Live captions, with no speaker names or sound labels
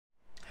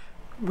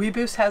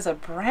weBoost has a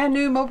brand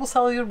new mobile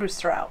cellular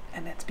booster out,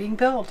 and it's being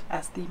billed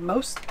as the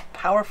most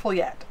powerful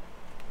yet.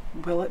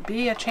 Will it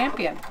be a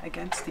champion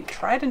against the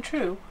tried and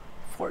true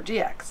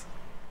 4GX?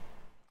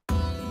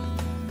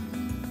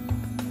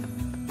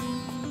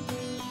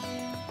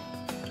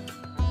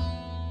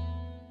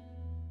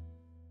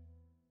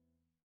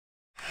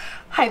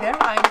 Hi there,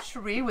 I'm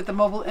Cherie with the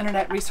Mobile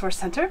Internet Resource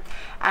Center,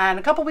 and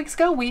a couple weeks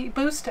ago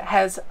weBoost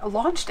has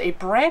launched a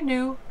brand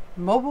new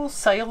mobile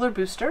cellular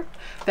booster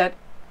that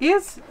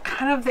is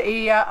kind of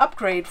a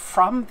upgrade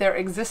from their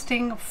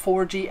existing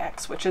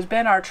 4GX, which has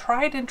been our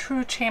tried and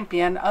true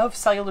champion of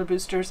cellular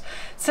boosters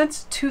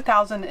since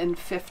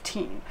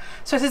 2015.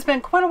 So it has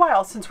been quite a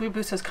while since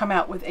weBoost has come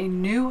out with a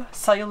new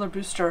cellular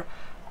booster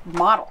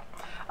model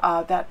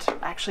that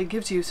actually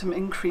gives you some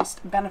increased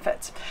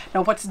benefits.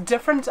 Now, what's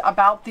different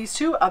about these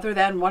two, other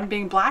than one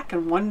being black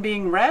and one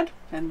being red,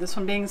 and this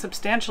one being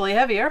substantially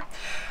heavier,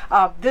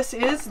 this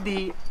is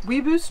the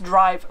weBoost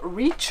Drive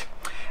Reach.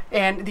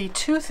 And the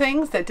two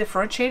things that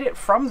differentiate it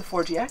from the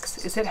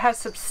 4GX is it has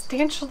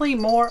substantially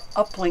more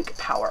uplink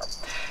power.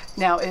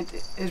 Now, it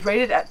is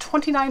rated at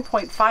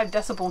 29.5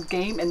 decibel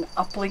gain in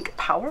uplink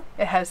power.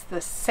 It has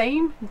the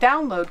same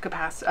download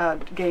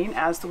capacity gain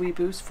as the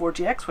weBoost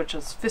 4GX, which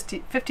is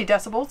 50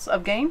 decibels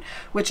of gain,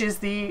 which is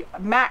the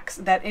max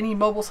that any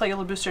mobile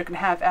cellular booster can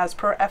have as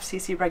per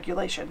FCC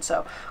regulation.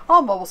 So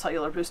all mobile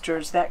cellular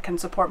boosters that can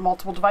support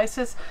multiple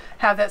devices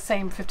have that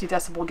same 50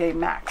 decibel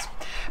gain max.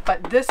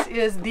 But this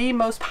is the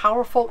most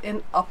powerful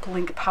in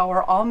uplink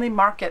power on the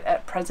market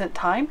at present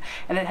time,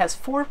 and it has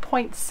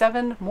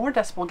 4.7 more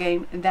decibel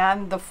gain than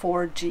the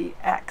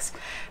 4GX.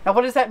 Now,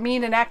 what does that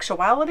mean in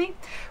actuality?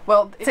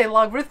 Well, it's a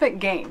logarithmic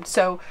gain,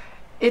 so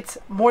it's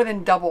more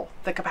than double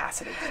the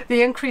capacity.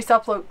 The increased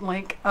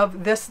uplink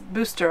of this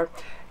booster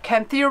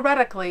can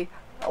theoretically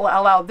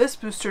allow this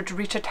booster to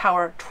reach a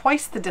tower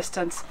twice the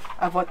distance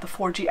of what the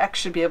 4GX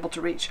should be able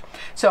to reach.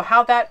 So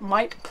how that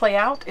might play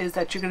out is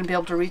that you're going to be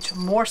able to reach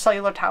more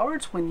cellular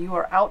towers when you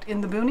are out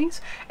in the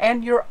boonies,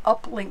 and your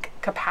uplink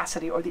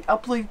capacity, or the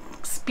uplink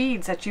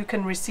speeds that you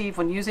can receive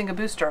when using a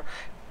booster,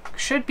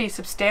 should be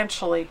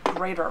substantially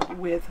greater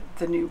with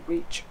the new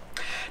Reach.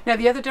 Now,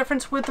 the other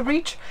difference with the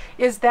Reach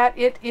is that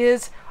it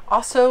is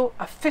also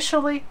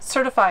officially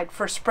certified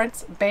for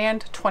Sprint's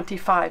Band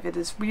 25. It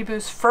is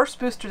weBoost's first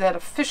booster that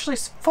officially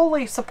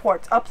fully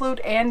supports upload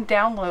and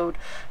download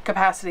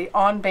capacity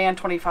on Band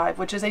 25,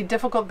 which is a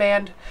difficult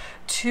band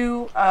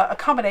to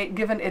accommodate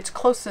given its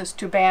closeness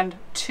to Band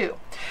 2.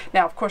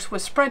 Now, of course,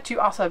 with Sprint, you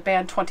also have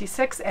Band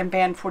 26 and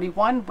Band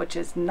 41, which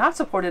is not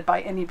supported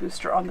by any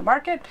booster on the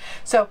market.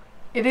 So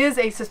it is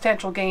a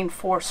substantial gain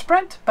for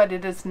Sprint, but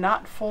it is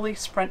not fully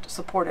Sprint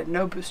supported.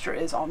 No booster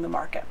is on the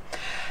market.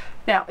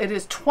 Now, it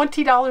is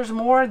 $20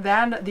 more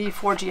than the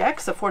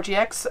 4GX. The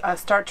 4GX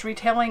starts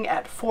retailing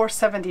at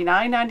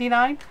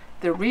 $479.99.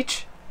 The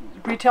Reach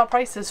retail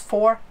price is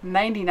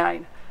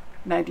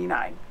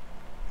 $499.99.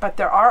 But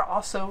there are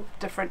also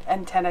different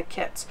antenna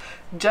kits.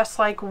 Just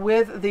like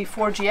with the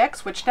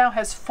 4GX, which now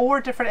has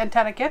 4 different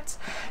antenna kits,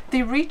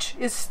 the Reach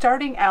is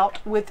starting out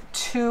with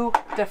 2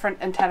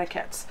 different antenna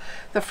kits.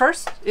 The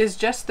first is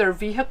just their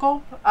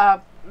vehicle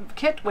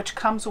kit, which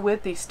comes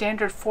with the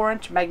standard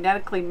 4-inch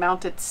magnetically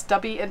mounted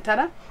stubby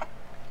antenna.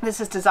 This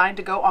is designed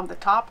to go on the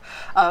top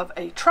of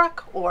a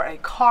truck or a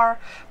car,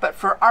 but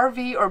for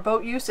RV or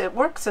boat use it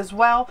works as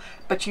well,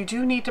 but you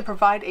do need to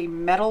provide a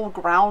metal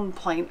ground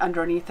plane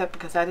underneath it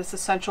because that is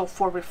essential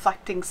for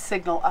reflecting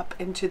signal up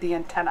into the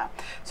antenna.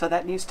 So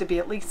that needs to be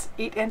at least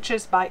 8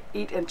 inches by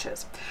 8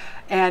 inches.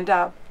 And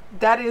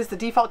that is the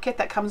default kit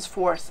that comes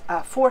for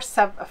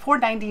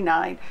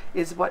 $499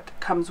 is what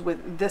comes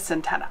with this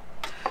antenna.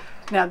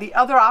 Now, the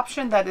other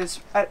option that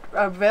is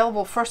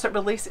available first at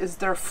release is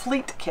their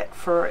Fleet kit,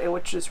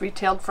 which is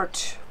retailed for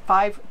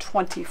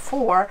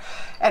 $524,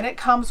 and it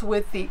comes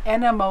with the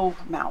MIMO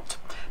mount.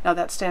 Now,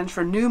 that stands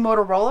for New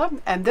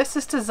Motorola, and this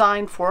is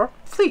designed for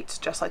fleets,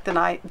 just like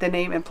the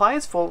name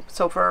implies.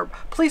 So for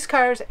police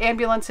cars,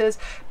 ambulances,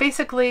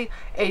 basically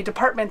a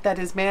department that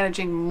is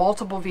managing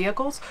multiple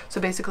vehicles.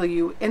 So basically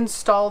you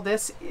install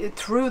this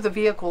through the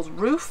vehicle's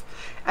roof,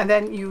 and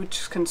then you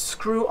just can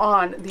screw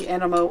on the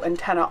MIMO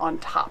antenna on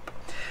top.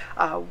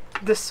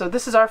 So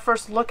this is our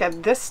first look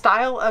at this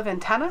style of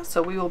antenna,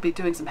 so we will be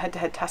doing some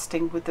head-to-head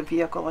testing with the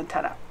vehicle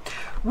antenna.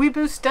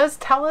 weBoost does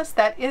tell us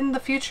that in the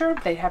future,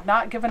 they have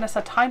not given us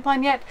a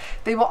timeline yet,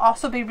 they will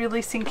also be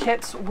releasing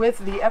kits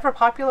with the ever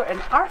popular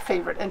and our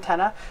favorite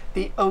antenna,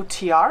 the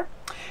OTR,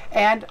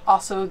 and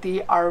also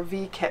the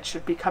RV kit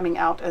should be coming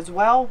out as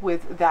well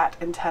with that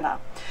antenna.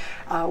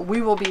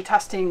 We will be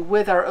testing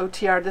with our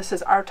OTR. This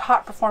is our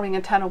top performing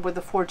antenna with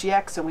the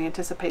 4GX, and we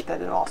anticipate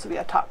that it'll also be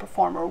a top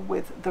performer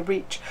with the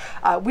Reach.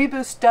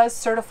 weBoost does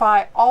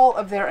certify all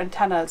of their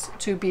antennas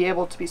to be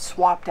able to be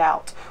swapped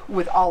out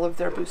with all of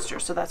their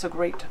boosters, so that's a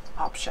great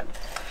option.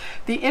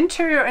 The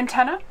interior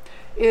antenna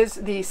is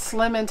the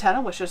slim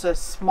antenna, which is a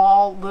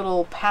small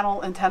little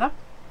panel antenna.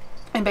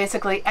 And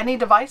basically any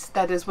device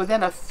that is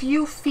within a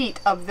few feet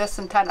of this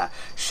antenna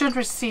should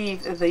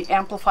receive the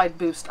amplified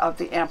boost of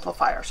the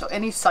amplifier. So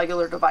any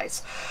cellular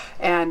device.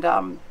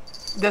 And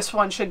this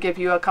one should give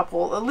you a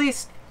couple, at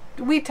least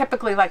we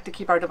typically like to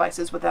keep our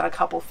devices within a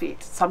couple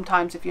feet.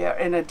 Sometimes if you're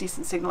in a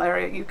decent signal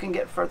area, you can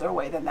get further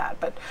away than that,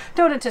 but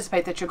don't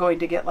anticipate that you're going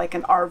to get like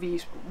an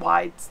RV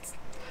wide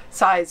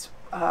size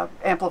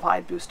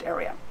amplified boost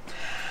area.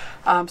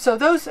 So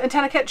those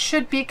antenna kits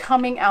should be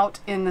coming out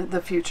in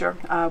the future.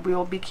 We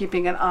will be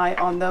keeping an eye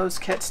on those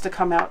kits to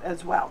come out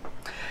as well.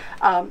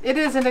 It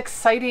is an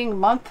exciting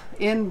month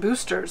in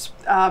boosters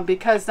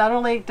because not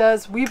only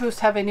does weBoost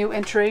have a new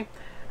entry,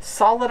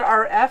 Solid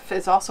RF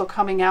is also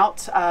coming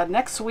out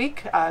next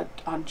week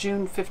on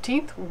June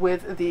 15th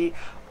with the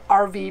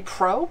RV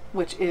Pro,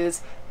 which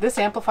is this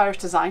amplifier is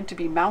designed to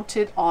be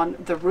mounted on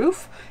the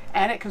roof,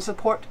 and it can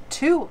support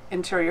 2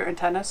 interior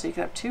antennas, so you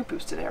can have 2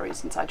 boosted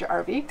areas inside your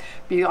RV.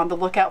 Be on the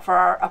lookout for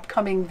our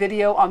upcoming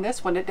video on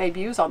this when it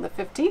debuts on the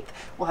 15th.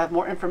 We'll have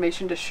more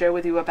information to share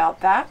with you about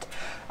that.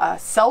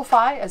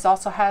 Cellfi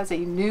also has a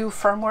new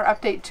firmware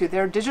update to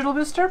their digital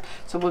booster,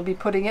 so we'll be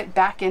putting it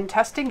back in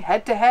testing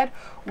head-to-head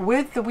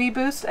with the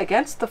weBoost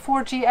against the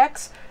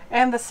 4GX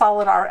and the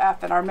Solid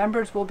RF, and our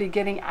members will be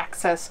getting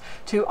access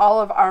to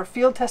all of our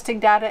field testing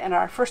data and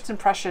our first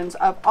impressions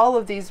of all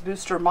of these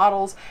booster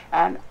models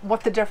and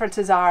what the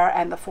differences are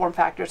and the form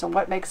factors and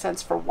what makes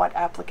sense for what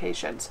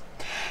applications.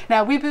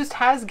 Now, weBoost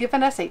has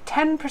given us a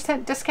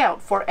 10%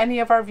 discount for any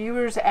of our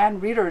viewers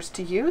and readers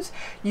to use.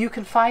 You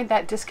can find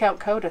that discount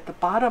code at the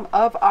bottom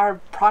of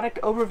our product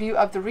overview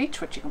of the Reach,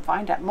 which you can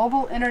find at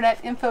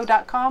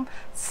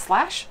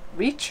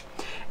mobileinternetinfo.com/reach.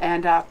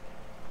 And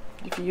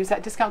if you use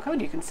that discount code,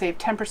 you can save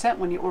 10%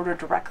 when you order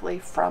directly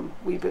from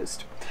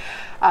weBoost.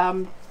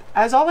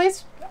 As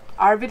always,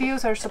 our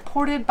videos are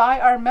supported by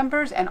our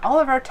members, and all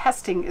of our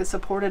testing is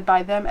supported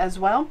by them as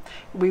well.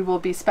 We will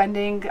be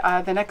spending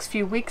the next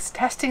few weeks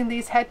testing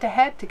these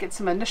head-to-head to get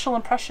some initial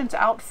impressions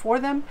out for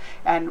them,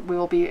 and we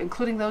will be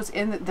including those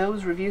in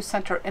those review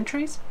center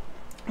entries.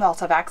 We'll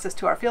also have access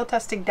to our field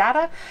testing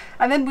data,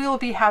 and then we will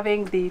be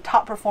having the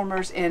top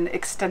performers in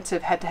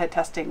extensive head-to-head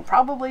testing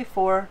probably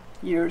for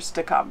years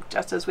to come,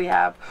 just as we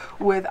have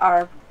with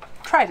our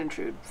tried and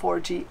true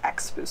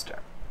 4GX booster.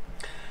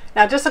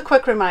 Now, just a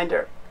quick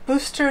reminder,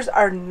 boosters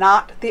are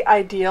not the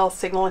ideal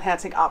signal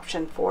enhancing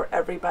option for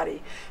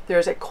everybody.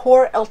 There's a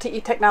core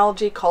LTE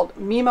technology called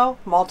MIMO,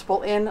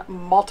 multiple in,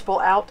 multiple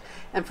out,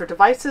 and for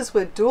devices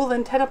with dual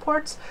antenna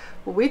ports,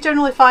 we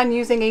generally find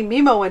using a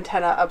MIMO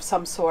antenna of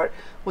some sort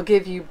will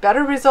give you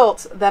better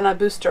results than a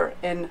booster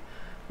in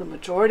the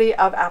majority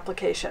of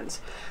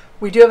applications.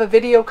 We do have a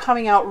video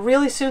coming out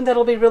really soon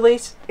that'll be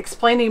released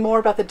explaining more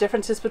about the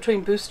differences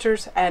between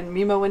boosters and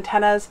MIMO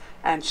antennas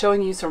and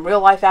showing you some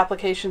real life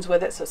applications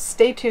with it, so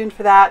stay tuned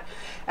for that,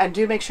 and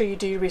do make sure you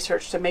do your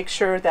research to make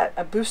sure that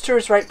a booster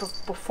is right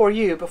before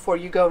you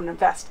go and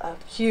invest a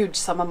huge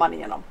sum of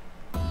money in them.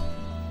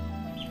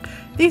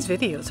 These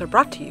videos are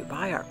brought to you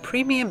by our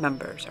premium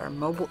members, our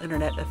mobile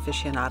internet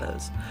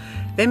aficionados.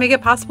 They make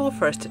it possible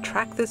for us to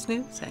track this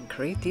news and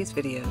create these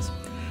videos.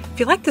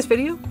 If you like this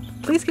video,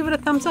 please give it a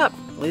thumbs up,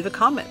 leave a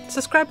comment,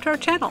 subscribe to our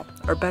channel,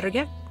 or better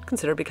yet,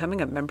 consider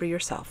becoming a member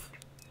yourself.